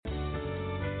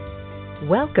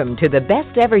Welcome to the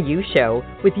Best Ever You Show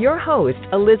with your host,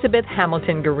 Elizabeth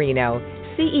Hamilton Garino,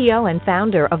 CEO and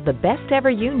founder of the Best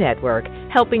Ever You Network,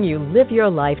 helping you live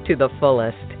your life to the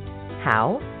fullest.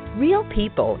 How? Real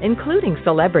people, including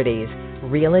celebrities,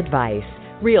 real advice,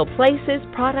 real places,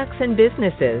 products, and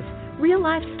businesses, real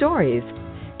life stories.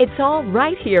 It's all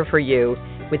right here for you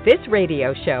with this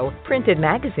radio show, printed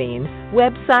magazine,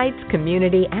 websites,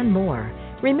 community, and more.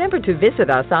 Remember to visit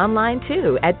us online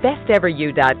too at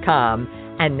besteveryou.com.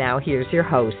 And now here's your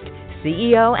host,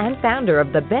 CEO and founder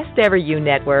of the Best Ever You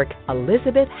Network,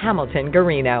 Elizabeth Hamilton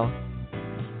Garino.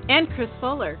 And Chris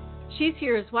Fuller. She's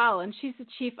here as well, and she's the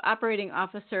Chief Operating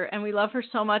Officer, and we love her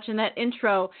so much. And that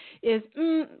intro is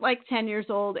like 10 years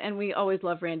old, and we always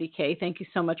love Randy Kay. Thank you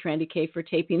so much, Randy Kay, for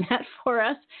taping that for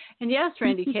us. And yes,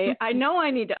 Randy Kay, I know I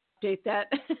need to update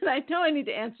that, and I know I need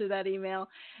to answer that email.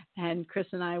 And Chris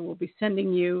and I will be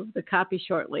sending you the copy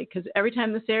shortly, because every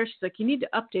time this airs, she's like, you need to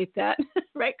update that.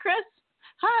 Right, Chris?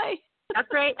 Hi. That's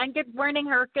right. And good morning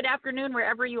or good afternoon,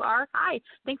 wherever you are. Hi.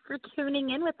 Thanks for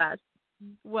tuning in with us.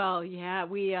 Well, yeah,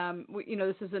 we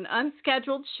this is an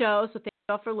unscheduled show, so thank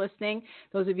you all for listening.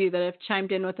 Those of you that have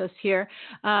chimed in with us here,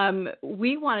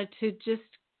 we wanted to just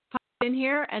pop in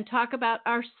here and talk about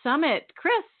our summit.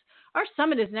 Chris, our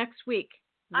summit is next week.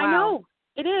 Wow. I know.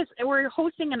 It is. We're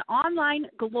hosting an online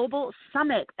global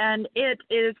summit, and it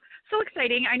is so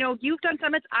exciting. I know you've done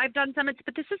summits, I've done summits,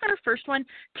 but this is our first one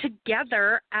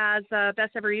together as a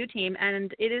Best Ever You team,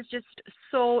 and it is just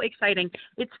so exciting.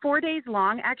 It's 4 days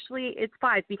long. Actually, it's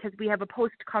 5 because we have a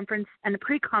post-conference and a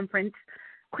pre-conference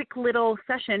quick little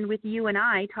session with you and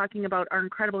I talking about our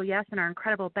incredible yes and our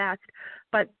incredible best.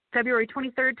 But February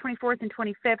 23rd, 24th, and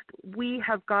 25th, we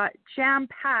have got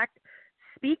jam-packed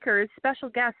speakers, special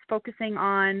guests focusing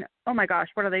on, oh my gosh,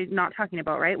 what are they not talking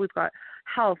about, right? We've got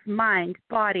health, mind,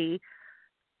 body,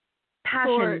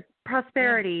 passion,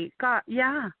 prosperity,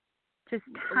 just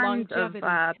tons of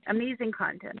amazing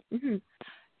content. Mm-hmm.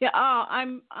 Yeah,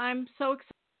 I'm so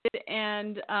excited,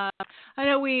 and I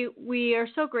know we are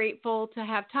so grateful to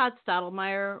have Todd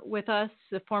Stottlemyre with us,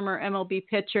 the former MLB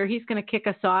pitcher. He's going to kick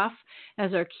us off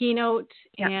as our keynote,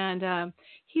 and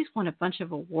he's won a bunch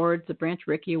of awards, the Branch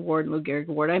Rickey Award, Lou Gehrig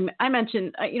Award. I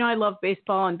mentioned, I love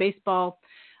baseball, and baseball.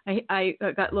 I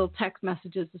got little text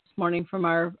messages this morning from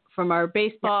our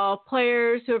baseball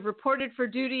players who have reported for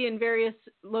duty in various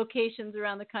locations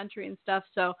around the country and stuff.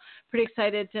 So pretty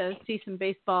excited to see some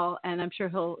baseball, and I'm sure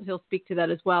he'll speak to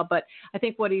that as well. But I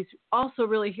think what he's also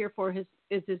really here for is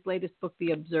his latest book,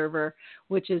 The Observer,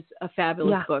 which is a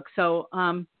fabulous book. So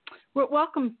we're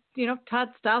welcome, Todd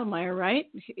Stottlemyre, right?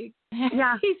 He's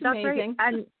amazing.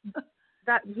 Right. And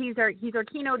that he's our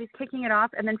keynote. He's kicking it off,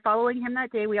 and then following him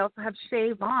that day, we also have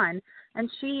Shea Vaughn, and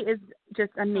she is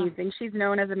just amazing. She's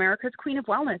known as America's Queen of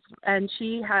Wellness, and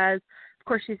she has, of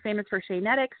course, she's famous for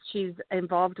Sheanetics. She's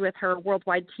involved with her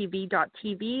Worldwide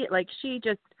TV.tv. Like she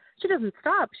doesn't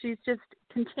stop. She's just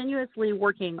continuously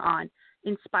working on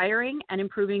inspiring and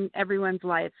improving everyone's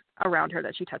life around her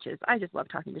that she touches. I just love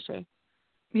talking to Shea.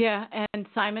 Yeah, and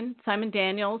Simon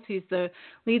Daniels, he's the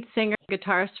lead singer and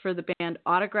guitarist for the band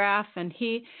Autograph, and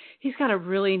he's got a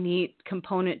really neat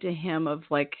component to him of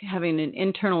like having an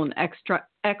internal and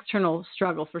external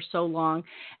struggle for so long,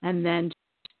 and then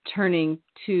turning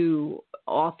to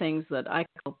all things that I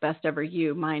call Best Ever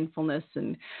You, mindfulness,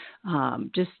 and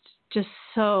just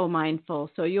so mindful.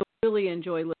 So you'll really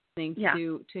enjoy listening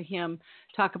to him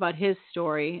talk about his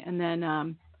story, and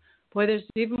then there's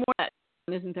even more.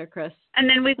 Isn't there, Chris? And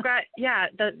then we've got,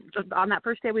 on that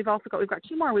first day, we've got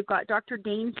 2 more. We've got Dr.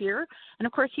 Dain Heer, and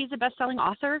of course, he's a best-selling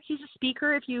author. He's a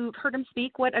speaker. If you've heard him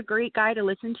speak, what a great guy to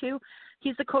listen to.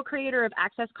 He's the co-creator of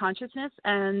Access Consciousness,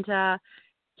 and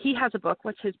he has a book.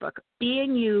 What's his book?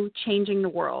 Being You, Changing the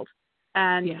World.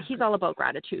 And he's all about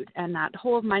gratitude and that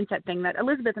whole mindset thing that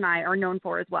Elizabeth and I are known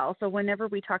for as well. So whenever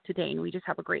we talk to Dain, we just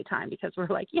have a great time because we're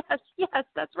like, yes,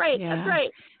 that's right. Yeah. That's right.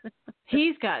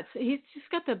 He's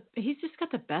just got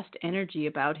the best energy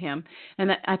about him.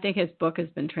 And I think his book has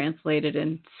been translated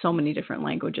in so many different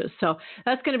languages. So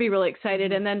that's going to be really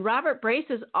exciting. And then Robert Brace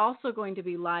is also going to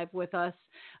be live with us.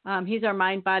 He's our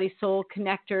mind, body, soul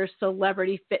connector,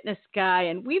 celebrity fitness guy.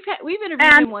 And we've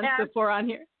interviewed him once before on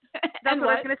here. That's what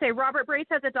I was going to say. Robert Brace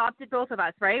has adopted both of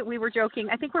us, right? We were joking.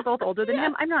 I think we're both older than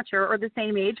him. I'm not sure, or the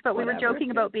same age, but we were joking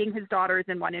about being his daughters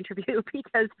in one interview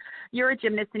because you're a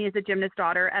gymnast and he has a gymnast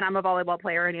daughter, and I'm a volleyball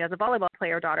player and he has a volleyball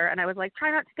player daughter. And I was like,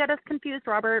 try not to get us confused,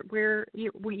 Robert.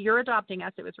 You're adopting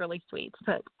us. It was really sweet.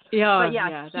 But he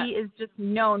is just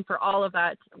known for all of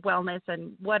that wellness,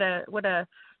 and what a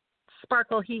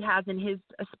sparkle he has in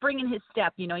a spring in his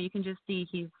step. You can just see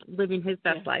he's living his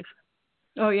best life.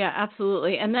 Oh yeah,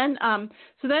 absolutely. And then,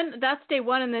 so then that's day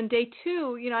one, and then day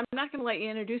two. I'm not going to let you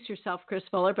introduce yourself, Chris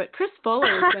Fuller, but Chris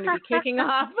Fuller is going to be kicking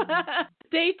off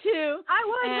day two. I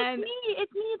would. And It's me.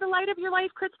 It's me, the light of your life,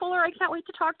 Chris Fuller. I can't wait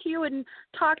to talk to you and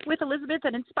talk with Elizabeth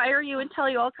and inspire you and tell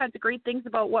you all kinds of great things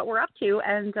about what we're up to.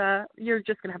 And you're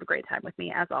just going to have a great time with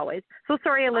me, as always. So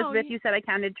sorry, Elizabeth, you said I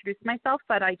can't introduce myself,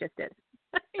 but I just did.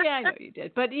 Yeah, I know you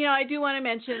did. But, I do want to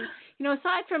mention,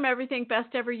 aside from everything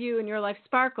Best Ever You and Your Life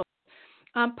Sparkle,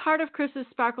 part of Chris's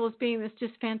sparkle is being this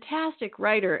just fantastic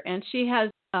writer, and she has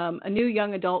a new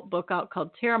young adult book out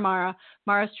called Tara Mara,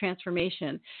 Mara's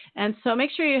Transformation. And so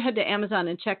make sure you head to Amazon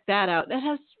and check that out. That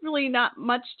has really not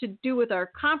much to do with our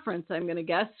conference, I'm going to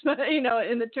guess, in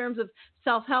the terms of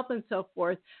self-help and so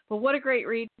forth. But what a great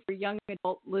read for young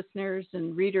adult listeners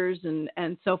and readers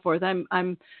and so forth.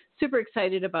 I'm super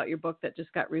excited about your book that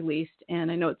just got released,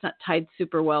 and I know it's not tied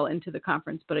super well into the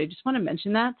conference, but I just want to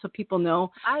mention that so people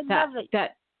know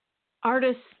that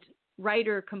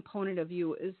artist-writer component of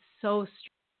you is so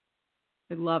strong.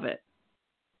 I love it.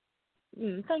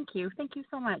 Thank you. Thank you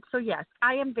so much. So, yes,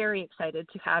 I am very excited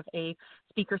to have a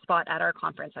speaker spot at our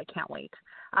conference. I can't wait.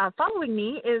 Following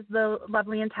me is the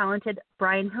lovely and talented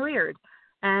Brian Hilliard.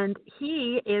 And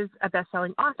he is a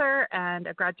best-selling author and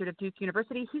a graduate of Duke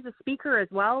University. He's a speaker as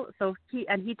well. So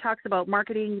he talks about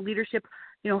marketing, leadership,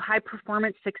 high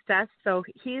performance success. So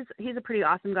he's a pretty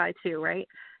awesome guy too, right?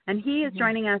 And he is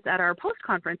joining us at our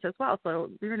post-conference as well.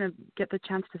 So we're going to get the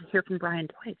chance to hear from Brian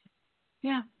twice.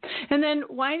 Yeah. And then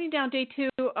winding down day two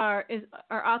are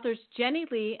authors Jenny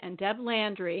Lee and Deb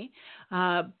Landry.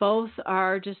 Both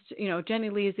are just, Jenny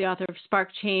Lee is the author of Spark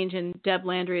Change and Deb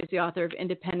Landry is the author of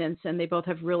Independence, and they both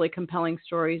have really compelling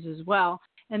stories as well.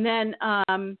 And then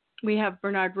we have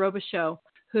Bernard Robichaud,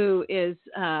 who is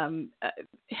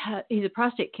he's a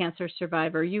prostate cancer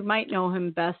survivor. You might know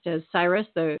him best as Cyrus,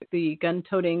 the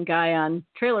gun-toting guy on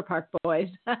Trailer Park Boys.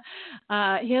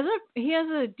 He has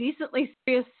a decently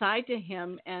serious side to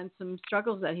him and some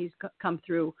struggles that he's come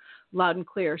through loud and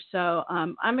clear. So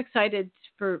I'm excited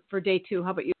for day two. How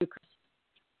about you, Chris?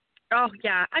 Oh,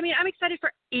 yeah. I mean, I'm excited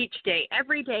for each day.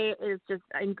 Every day is just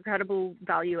incredible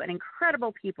value and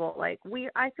incredible people.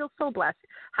 I feel so blessed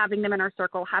having them in our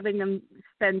circle, having them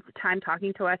spend time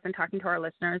talking to us and talking to our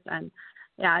listeners. And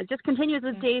yeah, it just continues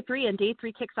with day three, and day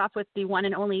three kicks off with the one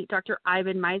and only Dr.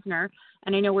 Ivan Meisner.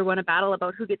 And I know we want to battle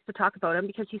about who gets to talk about him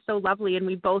because he's so lovely and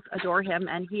we both adore him.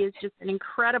 And he is just an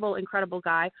incredible, incredible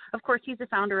guy. Of course, he's the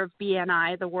founder of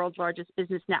BNI, the world's largest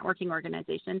business networking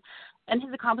organization. And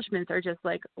his accomplishments are just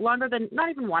longer than not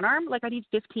even one arm. I need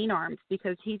 15 arms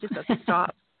because he just doesn't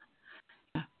stop.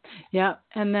 Yeah.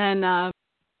 And then I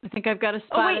think I've got a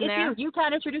spot in there. You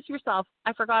can't introduce yourself.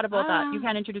 I forgot about that. You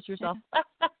can't introduce yourself.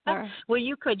 Right. Well,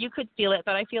 you could steal it,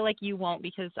 but I feel like you won't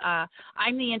because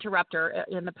I'm the interrupter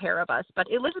in the pair of us. But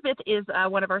Elizabeth is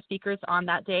one of our speakers on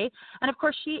that day. And, of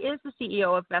course, she is the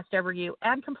CEO of Best Ever You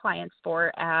and Compliance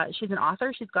for. She's an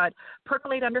author. She's got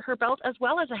Percolate under her belt as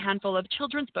well as a handful of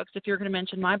children's books. If you're going to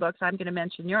mention my books, I'm going to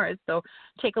mention yours. So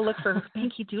take a look for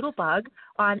Pinky Doodlebug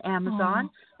on Amazon.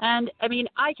 And, I mean,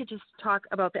 I could just talk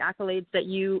about the accolades that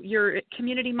you're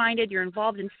community-minded. You're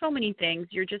involved in so many things.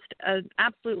 You're just an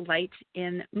absolute light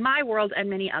in my world and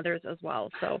many others as well.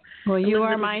 So, well, you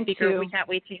are mine too. We can't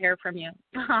wait to hear from you.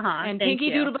 And Pinky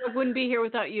Doodlebug wouldn't be here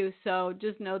without you. So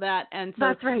just know that. And so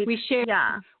that's right.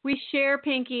 We share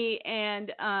Pinky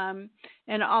and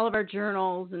all of our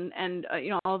journals and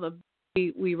all the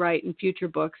we write in future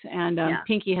books. And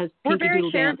Pinky has Pinky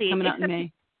Doodle Dance coming out in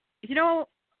May.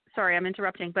 Sorry, I'm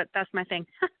interrupting, but that's my thing.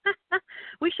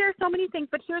 We share so many things,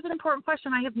 but here's an important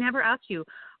question I have never asked you.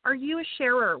 Are you a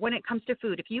sharer when it comes to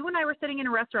food? If you and I were sitting in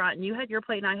a restaurant and you had your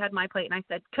plate and I had my plate and I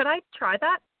said, could I try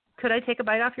that? Could I take a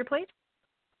bite off your plate?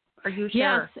 Are you a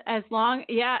sharer?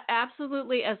 Yes,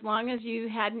 absolutely, as long as you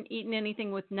hadn't eaten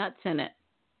anything with nuts in it.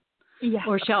 Yes,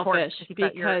 or shellfish,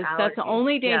 because that's the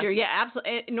only danger. Yes. Yeah,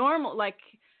 absolutely. Normal, right.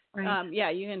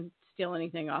 You can steal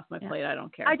anything off my plate. I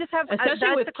don't care. I just have,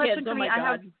 especially with kids. Oh my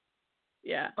God.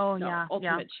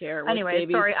 Ultimate share. Anyway,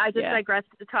 babies. Sorry, I just digressed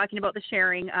talking about the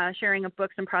sharing of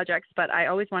books and projects, but I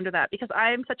always wonder that because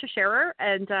I am such a sharer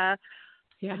and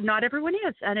not everyone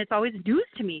is. And it's always news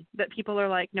to me that people are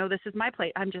like, no, this is my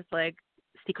plate. I'm just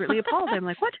secretly appalled. I'm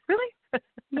like, what? Really?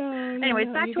 Anyways,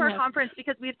 back to our conference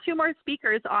because we have two more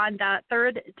speakers on that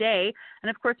third day. And,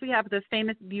 of course, we have the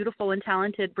famous, beautiful, and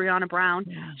talented Breonna Brown.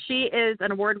 Yeah. She is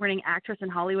an award-winning actress in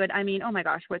Hollywood. I mean, oh, my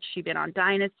gosh, what's she been on?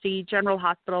 Dynasty, General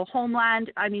Hospital,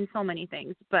 Homeland. I mean, so many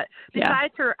things. But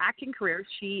besides her acting career,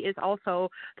 she is also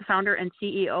the founder and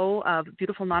CEO of a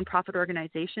beautiful nonprofit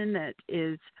organization that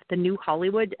is the New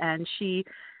Hollywood. And she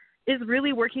is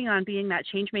really working on being that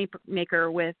change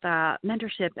maker with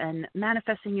mentorship and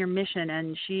manifesting your mission.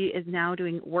 And she is now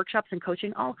doing workshops and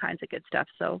coaching, all kinds of good stuff.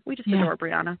 So we just adore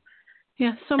Brianna.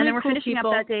 Yeah, so and many then we're cool finishing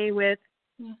people. up that day with,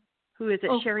 who is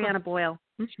it? Sherianna Boyle.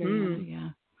 Sherianna, yeah.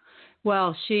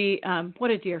 Well, she, what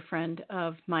a dear friend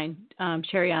of mine,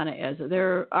 Sherianna is.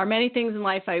 There are many things in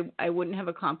life I wouldn't have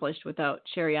accomplished without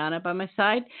Sherianna by my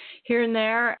side here and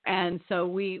there. And so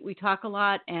we talk a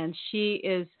lot, and she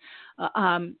is,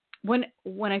 when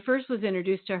I first was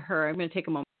introduced to her, I'm going to take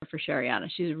a moment for Sherianna.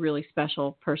 She's a really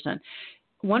special person.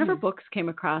 One of her books came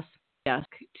across my desk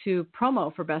to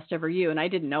promo for Best Ever You, and I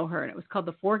didn't know her, and it was called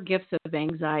The 4 Gifts of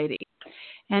Anxiety.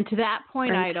 And to that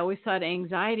point, I had always thought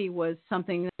anxiety was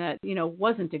something that,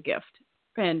 wasn't a gift.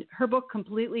 And her book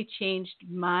completely changed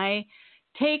my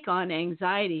take on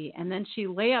anxiety. And then she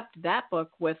layupped that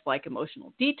book with like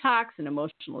emotional detox and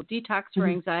emotional detox for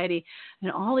anxiety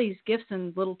and all these gifts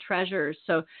and little treasures.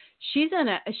 So she's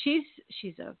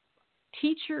a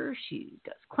teacher. She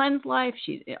does Cleanse Life.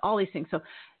 She all these things. So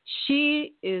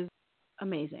she is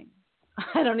amazing.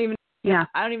 I don't even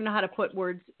know how to put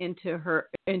words into her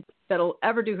that'll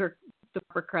ever do her the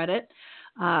proper credit,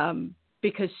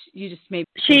 because you just maybe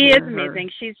she is amazing.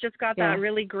 She's just got that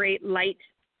really great light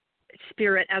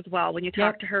spirit as well. When you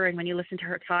talk to her and when you listen to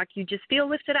her talk, you just feel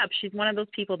lifted up. She's one of those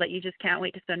people that you just can't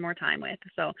wait to spend more time with.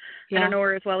 So I don't know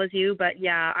her as well as you, but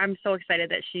I'm so excited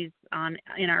that she's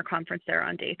in our conference there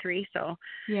on day 3. So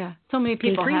so many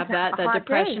people have that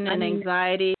depression and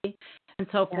anxiety and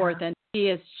so forth, and she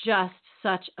is just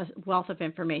such a wealth of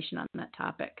information on that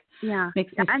topic.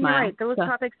 Makes me smile. And you're right.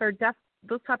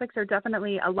 Those topics are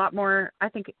definitely a lot more, I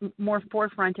think, more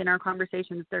forefront in our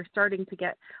conversations. They're starting to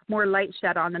get more light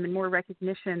shed on them and more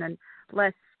recognition and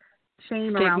less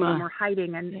shame around them or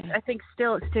hiding. And I think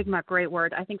still stigma, great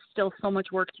word. I think still so much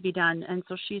work to be done. And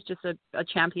so she's just a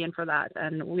champion for that.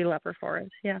 And we love her for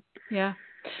it. Yeah.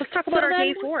 Let's talk about our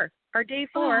day 4. Our day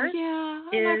 4 is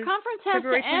our conference has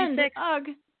February to end. 26th. Ugh.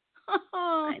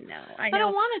 I know. I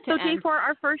don't want it to end. So day 4,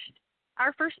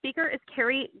 our first speaker is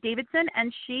Carrie Davidson,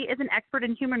 and she is an expert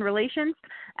in human relations.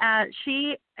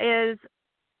 She is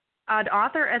an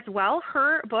author as well.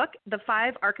 Her book, The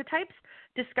 5 Archetypes,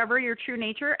 Discover Your True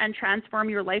Nature and Transform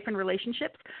Your Life and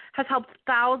Relationships, has helped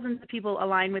thousands of people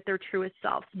align with their truest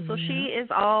selves. So she is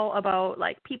all about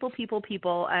like people,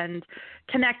 and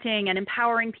connecting and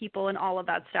empowering people and all of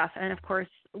that stuff. And of course,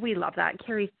 we love that.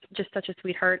 Carrie's just such a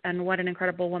sweetheart, and what an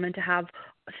incredible woman to have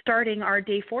starting our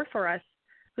day 4 for us.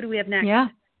 Who do we have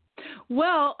next?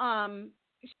 Well,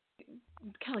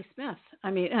 Kelly Smith.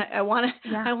 I mean, I want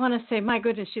to say, my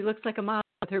goodness, she looks like a model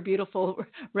with her beautiful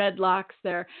red locks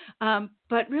there.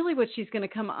 But really what she's going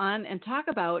to come on and talk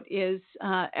about is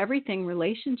everything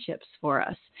relationships for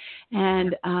us,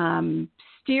 and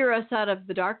steer us out of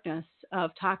the darkness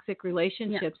of toxic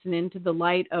relationships and into the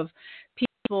light of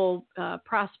peaceful,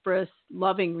 prosperous,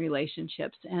 loving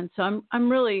relationships. And so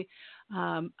I'm really,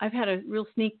 I've had a real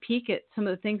sneak peek at some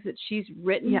of the things that she's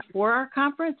written for our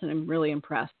conference, and I'm really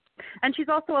impressed. And she's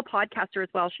also a podcaster as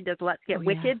well. She does Let's Get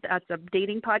Wicked. That's a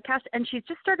dating podcast. And she's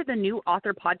just started a new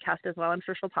author podcast as well. I'm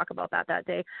sure she'll talk about that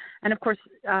day. And of course,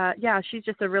 she's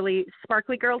just a really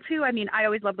sparkly girl too. I mean, I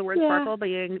always love the word sparkle,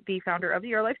 being the founder of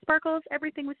Your Life Sparkles.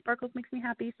 Everything with sparkles makes me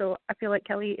happy. So I feel like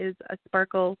Kelly is a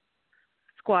Sparkle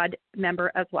Squad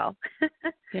member as well.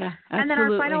 Absolutely. And then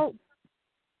our final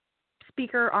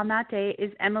speaker on that day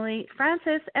is Emily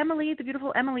Francis. Emily, the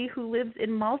beautiful Emily, who lives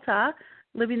in Malta,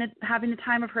 having the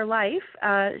time of her life.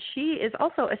 She is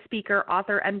also a speaker,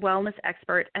 author, and wellness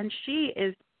expert, and she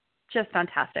is just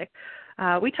fantastic.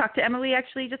 We talked to Emily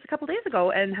actually just a couple days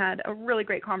ago and had a really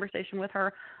great conversation with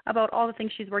her about all the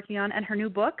things she's working on and her new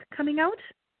book coming out.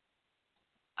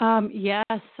 Yes,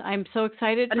 I'm so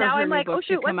excited for now her I'm new like, book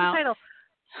to come out. What's the title?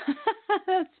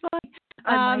 That's funny.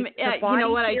 You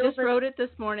know what? I just wrote it this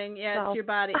morning. Yeah, it's your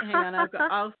body. Hang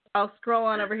on, I'll scroll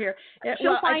on over here.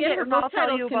 She'll find it, and I'll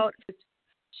tell you about.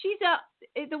 She's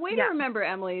the way to remember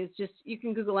Emily is just, you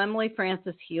can Google Emily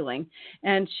Francis Healing,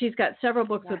 and she's got several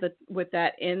books with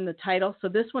that in the title. So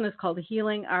this one is called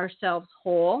Healing Ourselves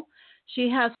Whole. She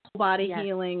has whole body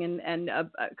healing and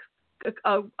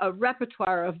a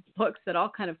repertoire of books that all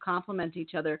kind of complement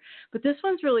each other. But this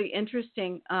one's really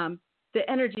interesting. The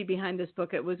energy behind this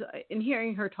book, it was in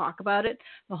hearing her talk about it,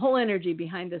 the whole energy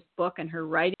behind this book and her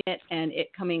writing it and it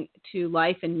coming to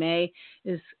life in May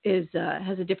is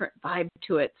has a different vibe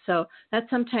to it. So that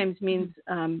sometimes means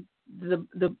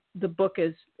the book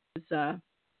is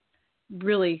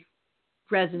really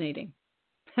resonating.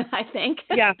 I think.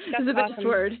 Yeah, that's is the best awesome.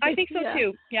 word. I think so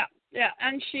too. Yeah. Yeah,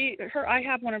 and I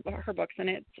have one of her books, and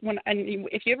if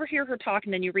you ever hear her talk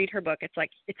and then you read her book, it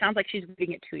sounds like she's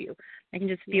reading it to you. I can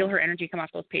just feel her energy come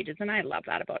off those pages, and I love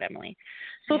that about Emily.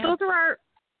 So those are our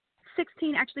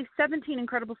 17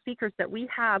 incredible speakers that we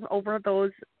have over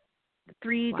those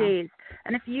 3 days.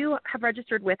 And if you have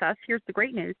registered with us, here's the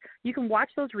great news. You can watch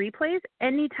those replays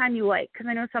anytime you like, because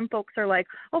I know some folks are like,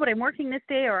 oh, but I'm working this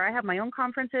day, or I have my own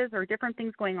conferences or different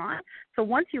things going on. So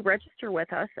once you register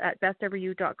with us at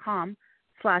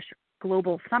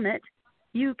besteveryou.com/global summit,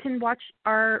 you can watch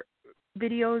our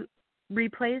video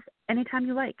replays anytime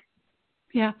you like.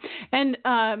 Yeah. And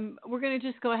we're going to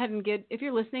just go ahead and if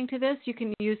you're listening to this, you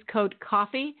can use code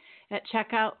COFFEE at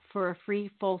checkout for a free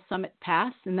full summit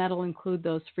pass, and that'll include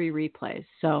those free replays.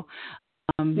 So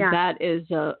that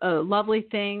is a lovely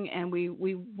thing, and we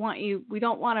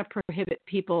don't want to prohibit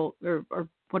people or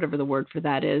whatever the word for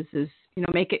that is,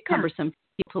 make it cumbersome for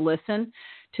people to listen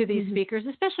to these speakers,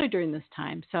 especially during this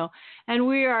time. So, and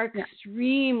we are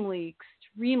extremely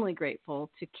grateful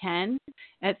to Ken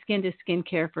at Skin to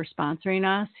Skincare for sponsoring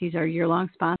us. He's our year-long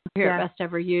sponsor here at Best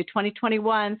Ever You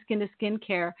 2021 Skin to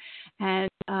Skincare. And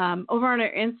over on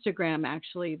our Instagram,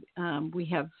 actually, we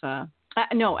have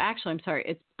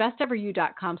it's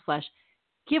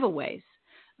besteveryou.com/giveaways.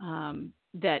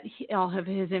 That all of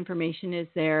his information is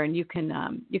there, and you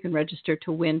can register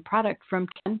to win product from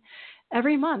Ken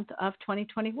every month of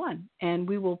 2021, and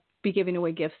we will be giving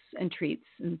away gifts and treats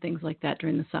and things like that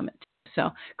during the summit.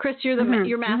 So, Chris,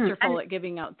 you're masterful at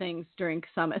giving out things during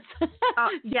summits.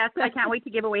 Yes, I can't wait to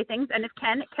give away things. And if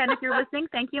Ken, if you're listening,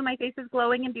 thank you. My face is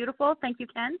glowing and beautiful. Thank you,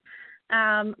 Ken.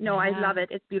 I love it.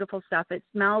 It's beautiful stuff. It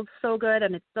smells so good,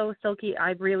 and it's so silky.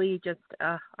 I really just,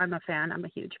 I'm a fan. I'm a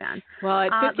huge fan. Well,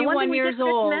 at 51 years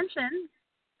old.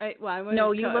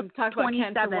 You look talk about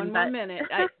Ken for one more minute.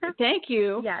 Thank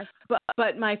you. Yes.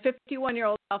 But my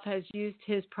 51-year-old self has used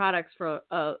his products for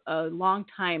a long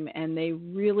time, and they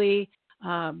really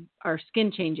are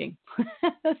skin changing.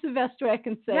 That's the best way I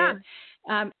can say it.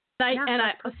 A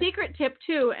secret tip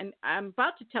too, and I'm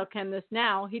about to tell Ken this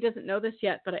now. He doesn't know this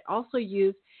yet, but I also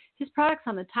use his products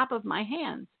on the top of my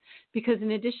hands, because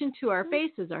in addition to our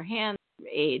faces, our hands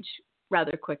age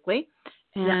rather quickly,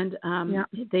 and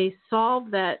they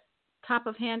solve that top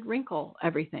of hand wrinkle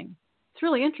everything. It's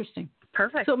really interesting.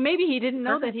 Perfect. So maybe he didn't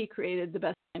know that he created the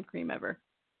best hand cream ever.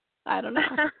 I don't know.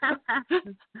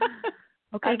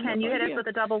 Okay, Ken, you hit us with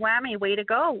a double whammy. Way to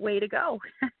go.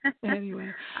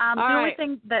 Anyway. The only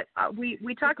thing that we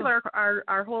talked about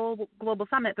our whole global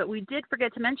summit, but we did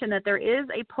forget to mention that there is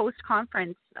a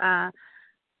post-conference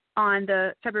on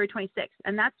the February 26th,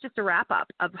 and that's just a wrap-up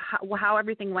of how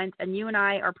everything went, and you and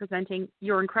I are presenting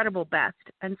your incredible best,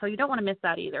 and so you don't want to miss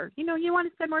that either. You want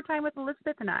to spend more time with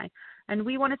Elizabeth and I, and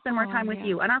we want to spend more time with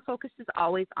you, and our focus is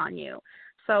always on you.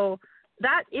 So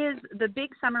that is the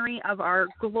big summary of our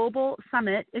global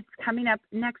summit. It's coming up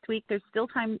next week. There's still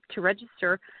time to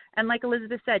register. And like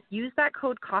Elizabeth said, use that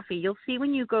code COFFEE. You'll see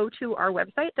when you go to our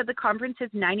website that the conference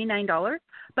is $99.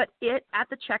 But at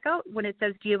the checkout, when it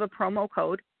says, do you have a promo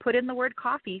code, put in the word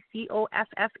COFFEE,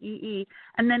 COFFEE,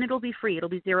 and then it'll be free. It'll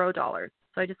be $0.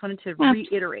 So I just wanted to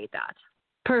reiterate that.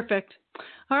 Perfect.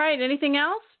 All right. Anything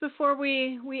else before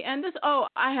we end this? Oh,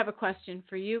 I have a question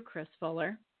for you, Chris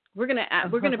Fuller. We're gonna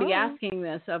be asking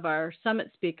this of our summit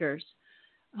speakers.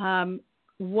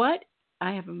 What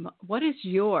is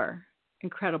your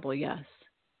incredible yes?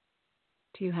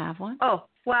 Do you have one? Oh,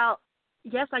 well,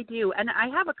 yes, I do, and I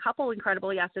have a couple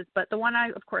incredible yeses, but the one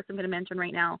I'm going to mention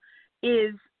right now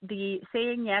is the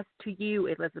saying yes to you,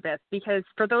 Elizabeth. Because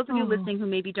for those of you listening who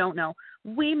maybe don't know,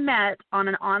 we met on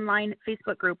an online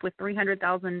Facebook group with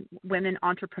 300,000 women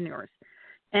entrepreneurs.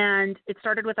 And it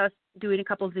started with us doing a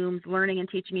couple Zooms, learning and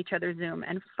teaching each other Zoom.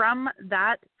 And from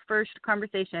that first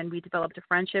conversation, we developed a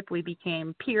friendship. We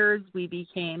became peers. We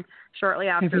became, shortly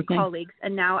after, colleagues.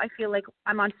 And now I feel like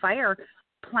I'm on fire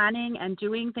planning and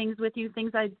doing things with you,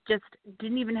 things I just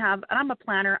didn't even have. And I'm a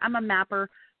planner. I'm a mapper.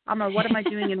 What am I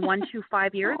doing in 1 to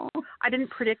 5 years? I didn't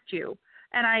predict you.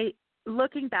 And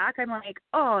looking back, I'm like,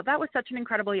 oh, that was such an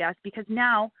incredible yes, because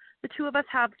now the two of us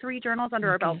have 3 journals under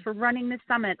our belt for running this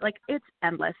summit. Like, it's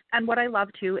endless. And what I love,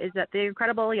 too, is that the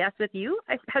incredible yes with you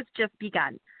has just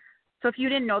begun. So if you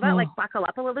didn't know that, buckle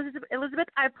up, Elizabeth.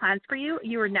 I have plans for you.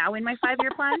 You are now in my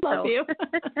 5-year plan. I love you.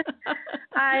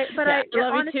 I love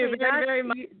honestly, you too, very, very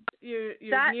much.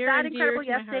 That incredible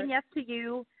yes, saying yes to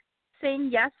you, saying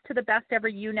yes to the Best Ever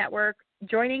You Network,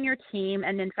 joining your team,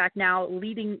 and in fact now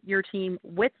leading your team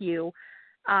with you,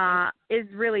 is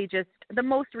really just the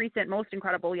most recent, most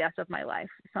incredible yes of my life.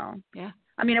 So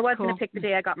I mean, I was going Cool. to pick the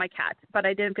day I got my cat, but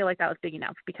I didn't feel like that was big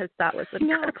enough because that was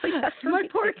incredibly tough for My me.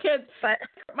 poor kids. But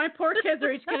My poor kids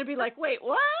are each going to be like, wait,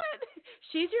 what?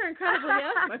 She's your incredible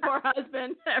yes. My poor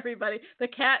husband, everybody. The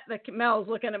cat, Mel's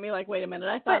looking at me like, wait a minute.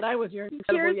 I thought I was your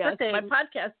incredible here's yes. the thing. My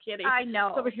podcast kitty. I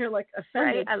know. Over here like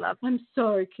offended. Right? I love. I'm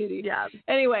sorry, kitty. Yeah.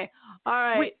 Anyway, all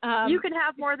right. You can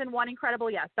have more than one incredible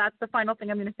yes. That's the final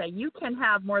thing I'm going to say. You can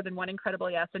have more than one incredible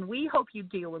yes, and we hope you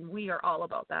do, and we are all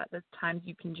about that. There's times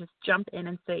you can just jump in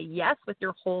and say yes with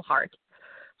your whole heart.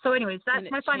 So anyways, that's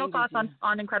my final thoughts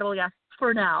on incredible yes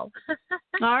for now.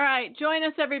 All right. Join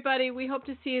us, everybody. We hope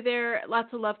to see you there.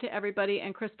 Lots of love to everybody.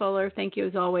 And Chris Bowler, thank you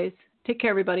as always. Take care,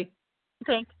 everybody.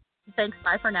 Thanks.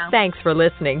 Bye for now. Thanks for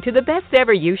listening to the Best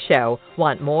Ever You Show.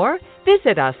 Want more?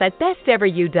 Visit us at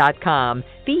besteveryou.com.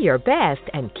 Be your best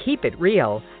and keep it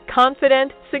real.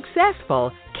 Confident,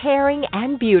 successful, caring,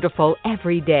 and beautiful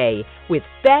every day with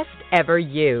Best Ever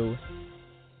You.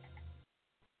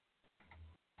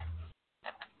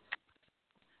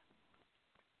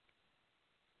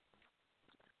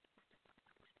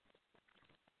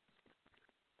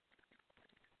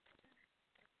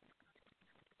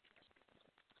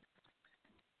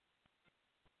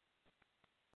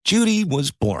 Judy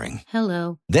was boring.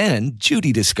 Hello. Then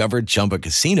Judy discovered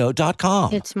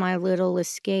ChumbaCasino.com. It's my little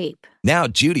escape. Now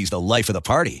Judy's the life of the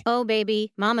party. Oh,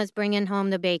 baby, mama's bringing home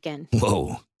the bacon.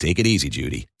 Whoa, take it easy,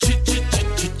 Judy.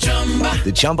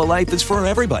 The Chumba life is for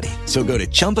everybody. So go to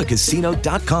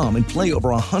ChumbaCasino.com and play over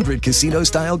 100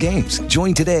 casino-style games.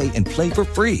 Join today and play for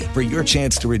free for your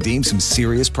chance to redeem some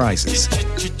serious prizes.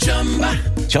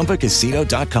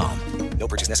 ChumbaCasino.com. No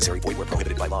purchase necessary. Void where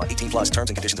prohibited by law. 18+ terms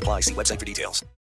and conditions apply. See website for details.